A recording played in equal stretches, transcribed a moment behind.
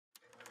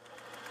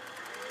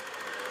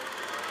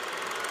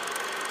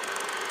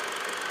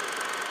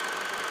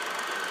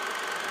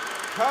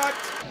Cut!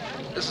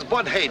 This is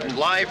Bud Hayden,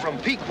 live from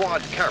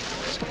Pequod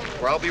Caverns,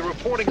 where I'll be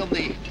reporting on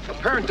the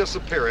apparent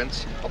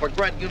disappearance of a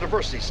Grant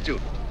University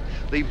student,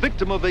 the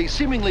victim of a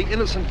seemingly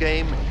innocent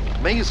game,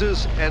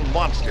 Mazes and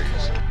Monsters.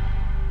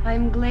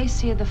 I'm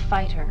Glacia the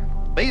Fighter.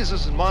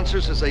 Mazes and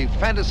Monsters is a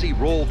fantasy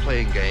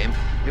role-playing game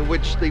in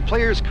which the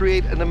players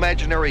create an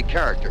imaginary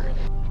character.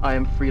 I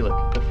am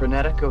Freelick, the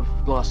Frenetic of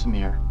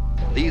Glossamere.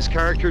 These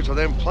characters are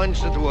then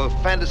plunged into a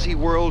fantasy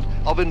world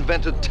of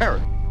invented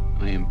terror.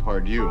 I am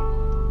Pardieu,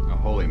 a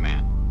holy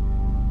man.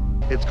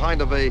 It's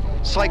kind of a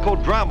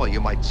psychodrama,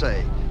 you might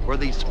say, where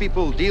these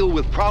people deal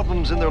with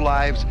problems in their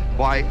lives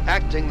by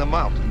acting them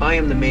out. I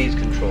am the maze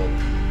controller,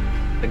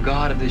 the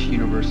god of this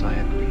universe I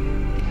have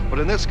created. But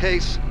in this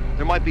case,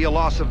 there might be a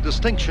loss of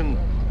distinction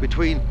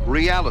between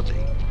reality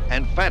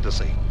and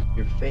fantasy.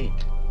 Your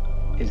fate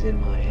is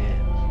in my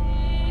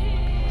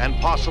hands. And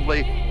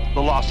possibly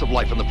the loss of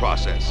life in the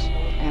process.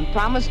 And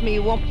promise me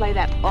you won't play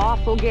that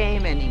awful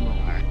game anymore.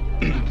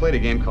 I played a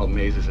game called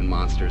Mazes and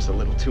Monsters a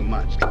little too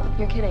much.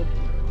 You're kidding.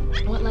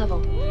 What level?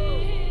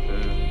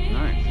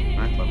 Ninth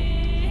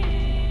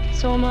level.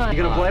 So am I.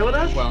 You gonna play with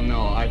us? Well,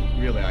 no, I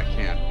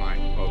can't. My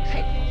folks.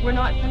 Hey, we're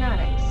not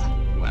fanatics.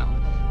 Well,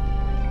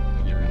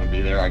 you're gonna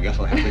be there. I guess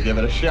I'll have to give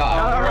it a shot.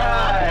 All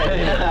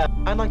right.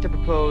 I'd like to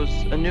propose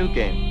a new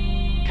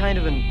game, kind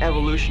of an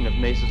evolution of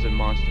Mazes and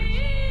Monsters.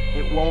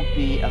 It won't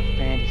be a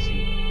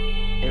fantasy.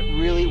 It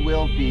really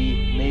will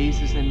be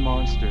Mazes and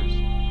Monsters.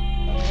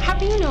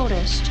 Have you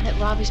noticed that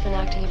Robbie's been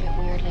acting a bit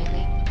weird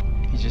lately?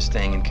 He's just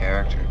staying in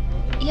character.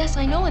 Yes,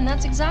 I know, and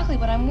that's exactly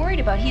what I'm worried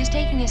about. He is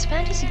taking his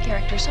fantasy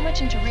character so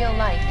much into real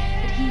life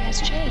that he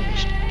has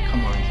changed.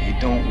 Come on, Kate,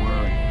 don't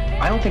worry.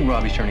 I don't think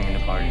Robbie's turning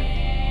into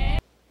Pardieu.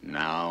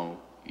 Now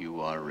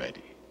you are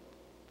ready.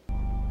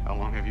 How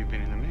long have you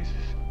been in the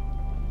Mazes?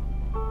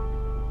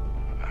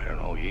 I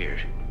don't know,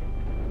 years.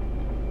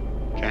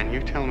 Can you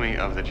tell me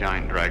of the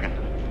giant dragon?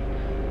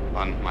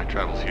 On my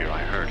travels here, I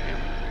heard him.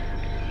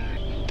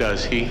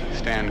 Does he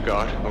stand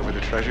guard over the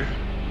treasure?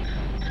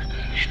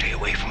 Stay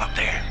away from up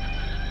there.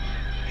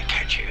 They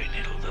catch you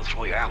and they'll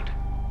throw you out.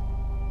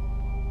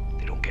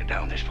 They don't get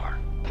down this far.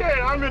 Hey,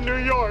 I'm in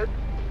New York.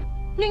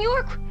 New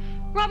York?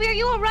 Robbie, are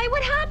you all right?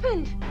 What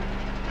happened?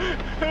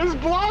 There's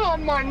blood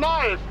on my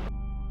knife.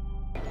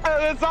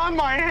 And it's on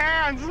my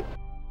hands.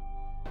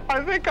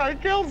 I think I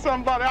killed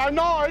somebody. I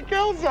know I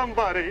killed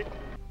somebody.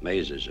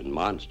 Mazes and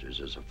Monsters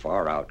is a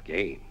far-out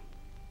game.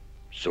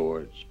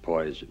 Swords,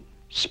 poison,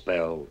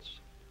 spells,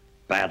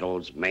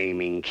 battles,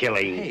 maiming,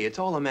 killing. Hey, it's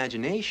all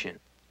imagination.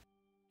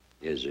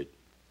 Is it?